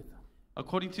있었습니다.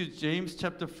 According to James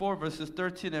chapter 4 verses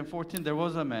 13 and 14, there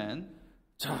was a man.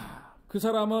 자, 그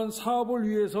사람은 사업을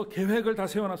위해서 계획을 다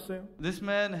세워놨어요. This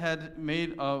man had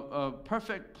made a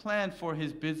perfect plan for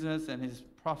his business and his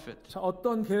profit. 자,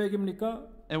 어떤 계획입니까?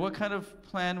 And what kind of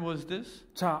plan was this?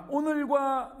 자,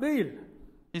 오늘과 내일.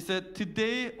 He said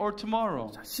today or tomorrow.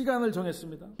 자, 시간을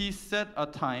정했습니다. He set a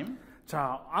time.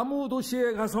 자, 아무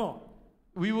도시에 가서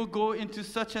We will go into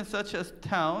such and such a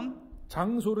town.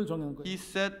 장소를 정한 거예요. He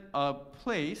set a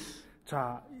place.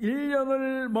 자,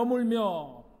 1년을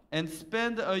머물며 And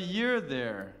spend a year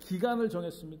there. 기간을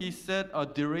정했습니다. He set a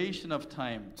duration of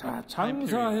time. 자,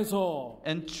 장사해서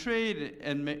and trade.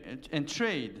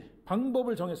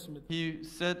 방법을 정했습니다. He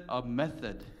set a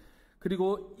method.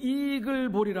 그리고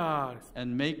이익을 보리라.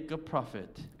 And make a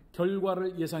profit.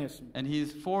 결과를 예상했습니다. And he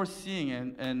is foreseeing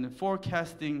and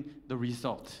forecasting the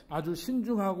result. 아주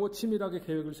신중하고 치밀하게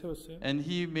계획을 세웠어요. And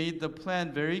he made the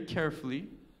plan very carefully.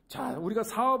 자, 우리가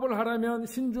사업을 하려면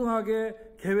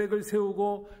신중하게 계획을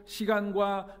세우고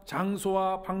시간과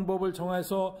장소와 방법을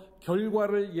정해서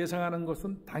결과를 예상하는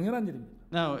것은 당연한 일입니다.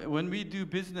 Now, when we do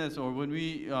business or when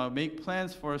we make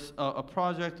plans for a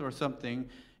project or something,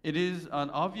 it is an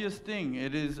obvious thing.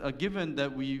 It is a given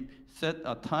that we set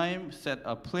a time, set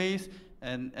a place,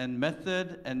 and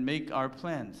method, and make our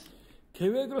plans.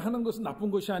 계획을 하는 것은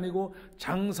나쁜 것이 아니고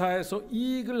장사해서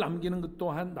이익을 남기는 것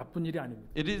또한 나쁜 일이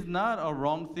아닙니다. It is not a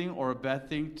wrong thing or a bad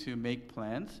thing to make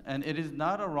plans, and it is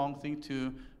not a wrong thing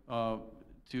to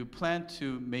plan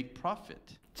to make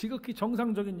profit. 지극히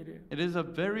정상적인 일이에요. It is a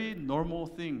very normal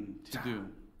thing to do.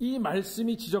 이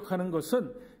말씀이 지적하는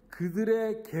것은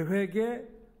그들의 계획에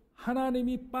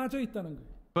하나님이 빠져 있다는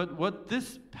거예요. But what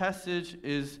this passage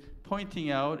is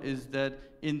pointing out is that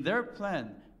in their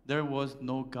plan there was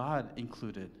no God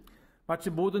included. 마치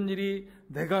모든 일이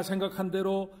내가 생각한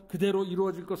대로 그대로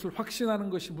이루어질 것을 확신하는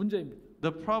것이 문제입니다.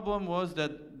 The problem was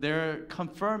that they're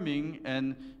confirming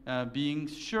and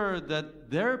being sure that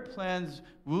their plans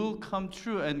will come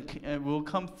true and will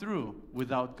come through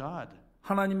without God.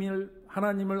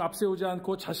 하나님을 앞세우지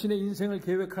않고 자신의 인생을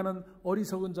계획하는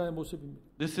어리석은 자의 모습입니다.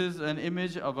 This is an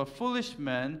image of a foolish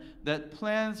man that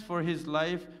plans for his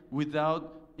life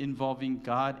without involving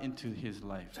God into his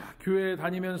life. 자, 교회에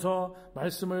다니면서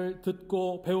말씀을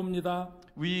듣고 배웁니다.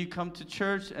 We come to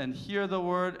church and hear the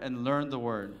word and learn the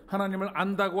word. 하나님을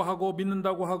안다고 하고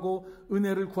믿는다고 하고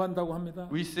은혜를 구한다고 합니다.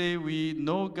 We say we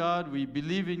know God, we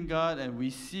believe in God, and we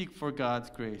seek for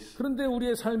God's grace. 그런데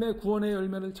우리의 삶의 구원의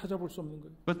열매를 찾아볼 수 없는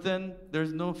거예요. But then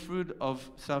there's no fruit of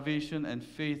salvation and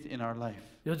faith in our life.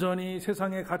 여전히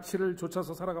세상의 가치를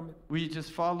쫓아서 살아갑니다. We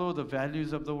just follow the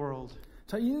values of the world.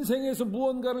 자, 인생에서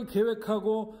무언가를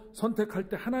계획하고 선택할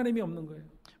때 하나님이 없는 거예요.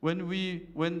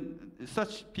 When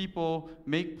such people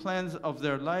make plans of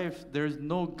their life, there's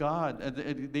no God.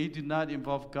 They do not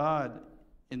involve God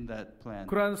in that plan.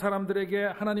 그러한 사람들에게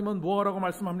하나님은 뭐라고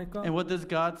말씀합니까? And what does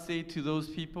God say to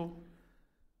those people?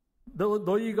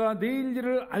 너희가 내일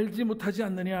일을 알지 못하지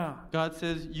않느냐? God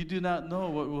says, you do not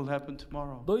know what will happen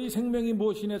tomorrow. 너희 생명이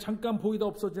무엇이냐? 잠깐 보이다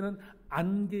없어지는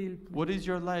안개일 뿐. What is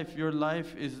your life? Your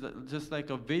life is just like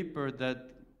a vapor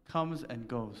that comes and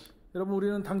goes. 여러분,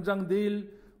 우리는 당장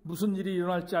내일 무슨 일이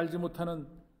일어날지 알지 못하는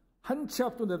한 치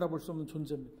앞도 내다볼 수 없는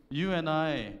존재입니다. You and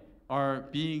I are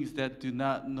beings that do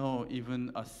not know even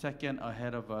a second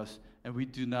ahead of us, and we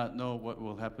do not know what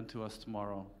will happen to us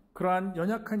tomorrow. 그러한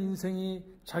연약한 인생이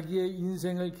자기의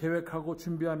인생을 계획하고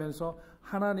준비하면서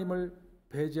하나님을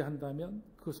배제한다면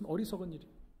그것은 어리석은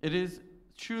일이에요. It is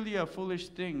truly a foolish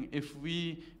thing if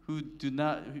we who do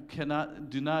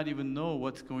not even know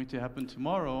what's going to happen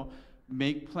tomorrow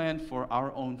make plan for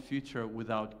our own future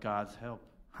without God's help.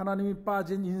 하나님이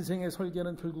빠진 인생의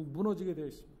설계는 결국 무너지게 되어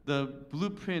있습니다. The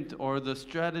blueprint or the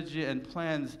strategy and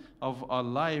plans of a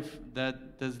life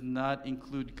that does not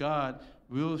include God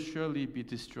will surely be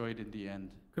destroyed in the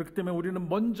end. 그렇기 때문에 우리는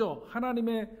먼저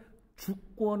하나님의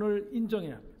주권을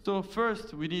인정해야 합니다. So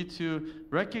first we need to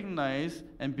recognize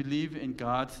and believe in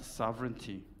God's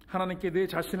sovereignty. 하나님께 내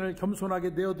자신을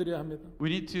겸손하게 내어드려야 합니다. We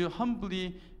need to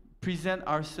humbly present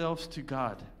ourselves to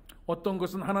God. 어떤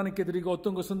것은 하나님께 드리고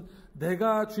어떤 것은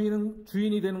내가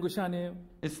주인이 되는 것이 아니에요.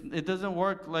 It doesn't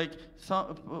work like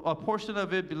a portion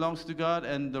of it belongs to God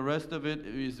and the rest of it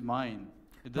is mine.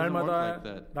 It doesn't work like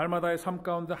that. 날마다의 삶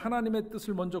가운데 하나님의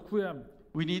뜻을 먼저 구해야 합니다.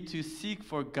 We need to seek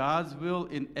for God's will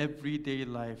in everyday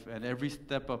life and every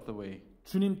step of the way.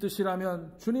 주님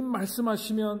뜻이라면 주님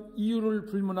말씀하시면 이유를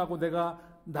불문하고 내가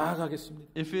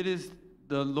나아가겠습니다. If it is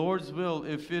the Lord's will,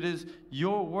 if it is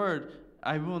your word,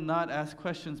 I will not ask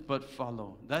questions but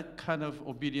follow. That kind of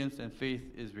obedience and faith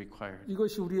is required.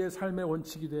 이것이 우리의 삶의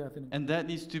원칙이 되어야 되는 거예요. And that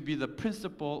needs to be the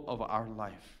principle of our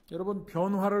life. 여러분,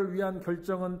 변화를 위한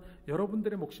결정은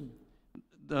여러분들의 몫입니다.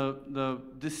 The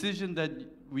decision that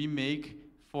we make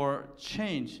for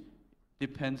change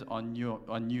depends on you.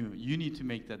 You need to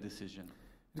make that decision.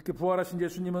 이렇게 부활하신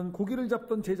예수님은 고기를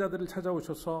잡던 제자들을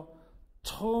찾아오셔서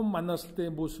처음 만났을 때의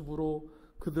모습으로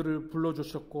그들을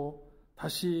불러주셨고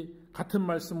다시 같은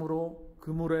말씀으로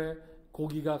그물에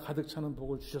고기가 가득 차는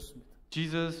복을 주셨습니다.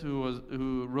 Jesus,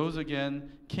 who rose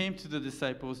again, came to the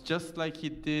disciples just like he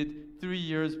did 3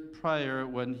 years prior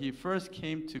when he first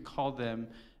came to call them,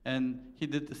 and he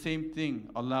did the same thing,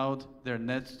 allowed their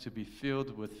nets to be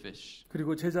filled with fish.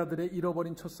 그리고 제자들의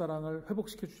잃어버린 첫사랑을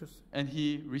회복시켜 주셨어요. And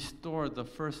he restored the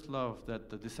first love that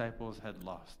the disciples had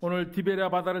lost. 오늘 디베랴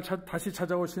바다를 다시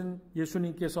찾아오신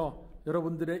예수님께서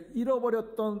여러분들의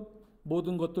잃어버렸던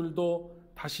모든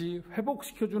것들도 다시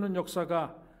회복시켜주는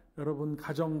역사가 여러분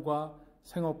가정과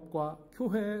생업과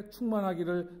교회에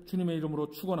충만하기를 주님의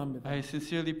이름으로 축원합니다. I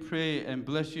sincerely pray and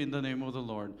bless you in the name of the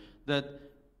Lord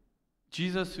that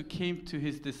Jesus, who came to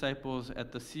his disciples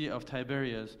at the Sea of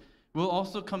Tiberias, will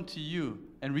also come to you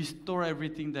and restore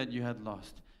everything that you had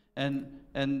lost, and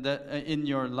that in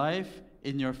your life,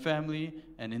 in your family,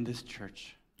 and in this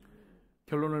church.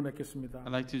 결론을 맺겠습니다.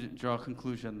 I'd like to draw a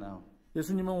conclusion now.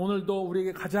 예수님은 오늘도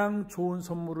우리에게 가장 좋은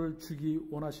선물을 주기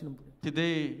원하시는 분이에요.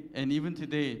 Today, and even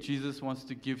today, Jesus wants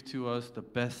to give to us the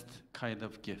best kind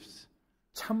of gifts.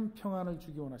 참 평안을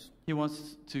주기 원하십니다. He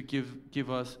wants to give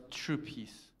us true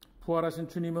peace. 부활하신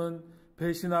주님은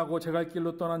배신하고 제갈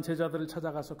길로 떠난 제자들을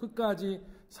찾아가서 끝까지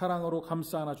사랑으로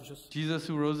감싸 안아 주셨어요. Jesus,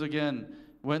 who rose again,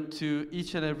 went to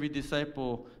each and every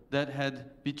disciple that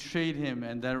had betrayed him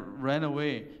and that ran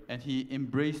away, and he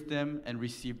embraced them and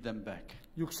received them back.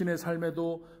 육신의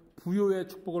삶에도 부요의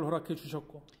축복을 허락해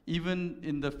주셨고 Even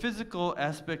in the physical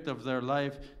aspect of their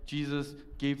life, Jesus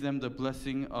gave them the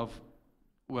blessing of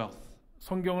wealth.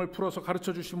 성경을 풀어서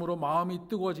가르쳐 주심으로 마음이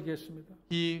뜨거워지게 했습니다.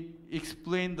 He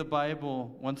explained the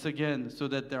Bible once again so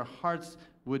that their hearts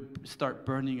would start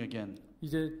burning again.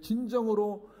 이제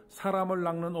진정으로 사람을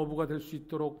낚는 어부가 될 수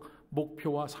있도록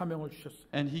목표와 사명을 주셨어요.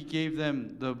 And he gave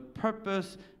them the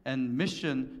purpose and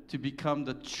mission to become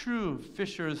the true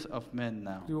fishers of men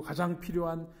now. 그리고 가장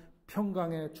필요한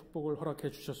평강의 축복을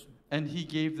허락해 주셨습니다. And he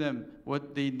gave them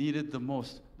what they needed the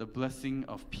most, the blessing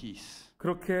of peace.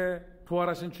 그렇게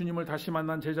부활하신 주님을 다시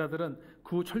만난 제자들은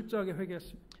그 후 철저하게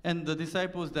회개했습니다. And the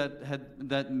disciples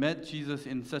that met Jesus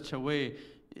in such a way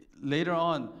later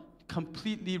on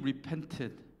completely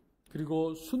repented.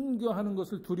 그리고 순교하는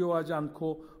것을 두려워하지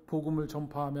않고 복음을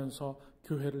전파하면서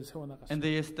교회를 세워나갔습니다. And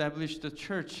they established the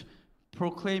church,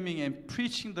 proclaiming and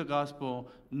preaching the gospel,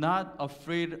 not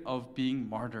afraid of being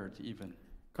martyred even.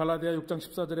 갈라디아 6장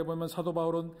 14절에 보면 사도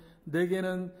바울은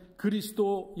내게는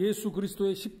그리스도 예수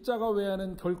그리스도의 십자가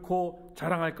외에는 결코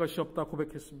자랑할 것이 없다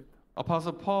고백했습니다.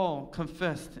 Apostle Paul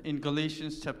confessed in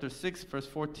Galatians chapter 6 verse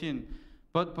 14,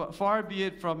 but far be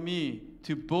it from me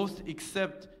to boast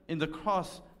except in the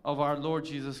cross of our Lord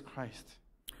Jesus Christ.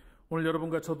 오늘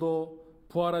여러분과 저도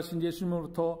부활하신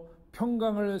예수님으로부터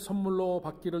평강을 선물로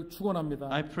받기를 축원합니다.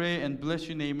 I pray and bless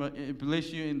you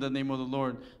in the name of the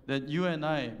Lord that you and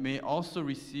I may also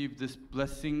receive this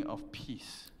blessing of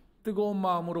peace. 뜨거운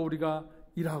마음으로 우리가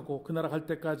일하고 그 나라 갈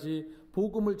때까지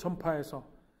복음을 전파해서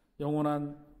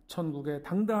영원한 천국에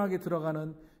당당하게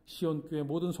들어가는 시온교회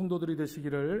모든 성도들이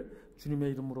되시기를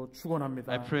주님의 이름으로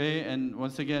축원합니다. I pray and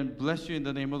once again bless you in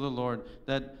the name of the Lord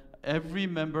that every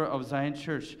member of Zion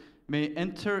Church may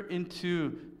enter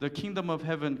into the kingdom of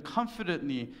heaven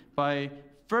confidently by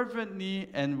fervently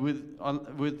and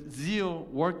with zeal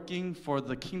working for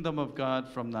the kingdom of God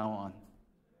from now on.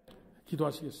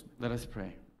 기도하시겠습니다. Let us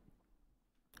pray.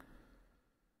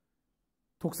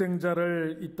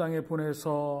 독생자를 이 땅에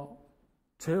보내서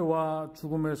죄와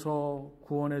죽음에서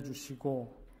구원해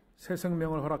주시고 새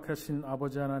생명을 허락하신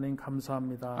아버지 하나님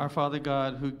감사합니다. Our Father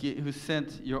God who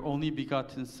sent your only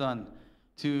begotten Son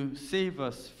to save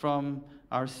us from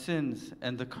our sins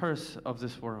and the curse of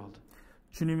this world.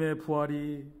 주님의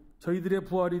부활이 저희들의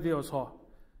부활이 되어서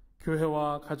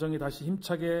교회와 가정이 다시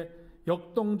힘차게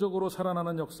역동적으로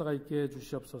살아나는 역사가 있게 해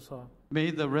주시옵소서.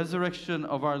 May the resurrection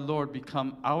of our Lord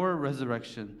become our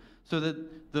resurrection, so that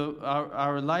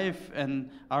our life and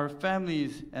our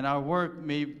families and our work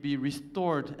may be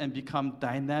restored and become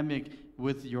dynamic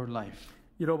with your life.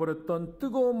 잃어버렸던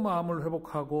뜨거운 마음을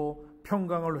회복하고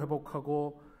평강을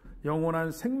회복하고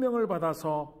영원한 생명을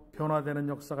받아서 변화되는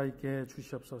역사가 있게 해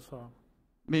주시옵소서.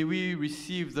 May we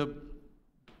receive the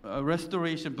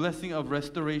restoration, blessing of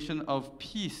restoration of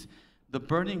peace, the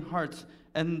burning hearts,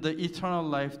 and the eternal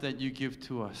life that you give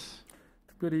to us.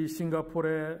 특별히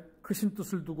싱가포르에 크신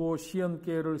뜻을 두고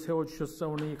시온교회를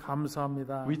세워주셨사오니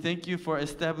감사합니다. We thank you for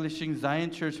establishing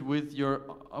Zion Church with your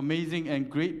amazing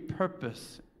and great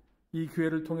purpose. 이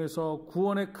교회를 통해서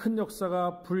구원의 큰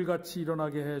역사가 불같이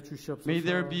일어나게 해 주시옵소서. May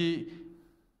there be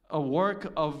a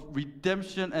work of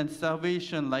redemption and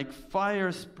salvation like fire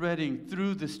spreading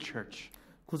through this church.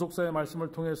 구속사의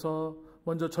말씀을 통해서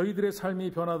먼저 저희들의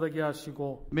삶이 변화되게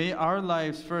하시고 May our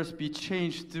lives first be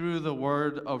changed through the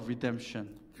word of redemption.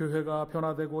 교회가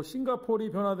변화되고 싱가포르이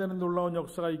변화되는 놀라운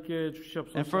역사가 있게 해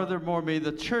주시옵소서. And furthermore, may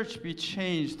the church be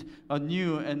changed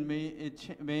anew, and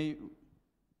may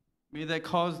that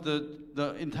cause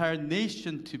the entire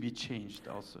nation to be changed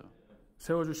also.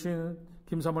 세워주신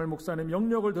김사물 목사님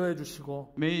영력을 더해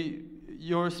주시고 May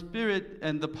your spirit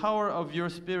and the power of your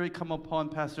spirit come upon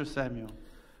Pastor Samuel.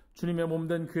 주님의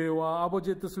몸된 교회와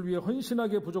아버지의 뜻을 위해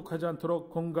헌신하게 부족하지 않도록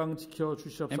건강 지켜 And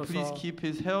주시옵소서. please keep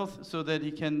his health so that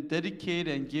he can dedicate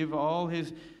and give all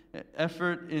his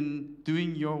effort in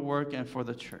doing your work and for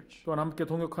the church. 또한 함께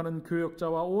동역하는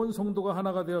교역자와 온 성도가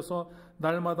하나가 되어서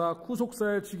날마다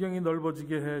구속사의 지경이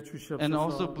넓어지게 해 And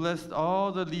also 주시옵소서. bless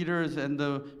all the leaders and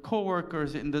the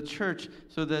co-workers in the church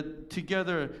so that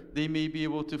together they may be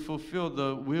able to fulfill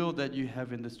the will that you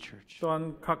have in this church.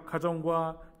 또한 각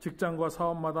가정과 직장과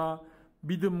사업마다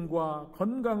믿음과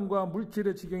건강과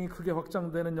물질의 지경이 크게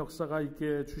확장되는 역사가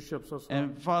있게 해 주시옵소서.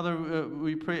 And Father,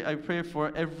 I pray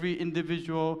for every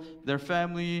individual, their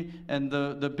family, and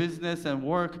the business and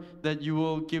work that you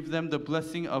will give them the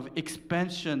blessing of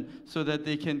expansion so that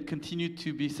they can continue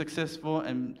to be successful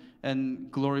and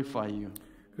glorify you.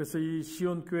 그래서 이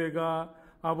시온 교회가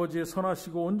아버지의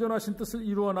선하시고 온전하신 뜻을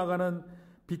이루어 나가는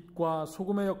빛과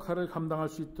소금의 역할을 감당할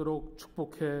수 있도록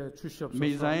축복해 주시옵소서.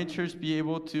 May Zion Church be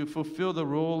able to fulfill the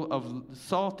role of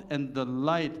salt and the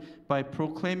light by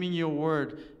proclaiming your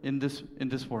word in this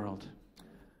world.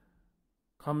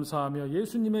 감사하며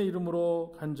예수님의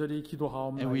이름으로 간절히 And we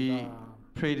기도하옵나이다.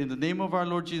 prayed in the name of our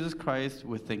Lord Jesus Christ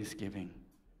with thanksgiving.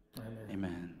 아멘.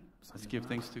 Amen. Let's give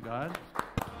thanks to God.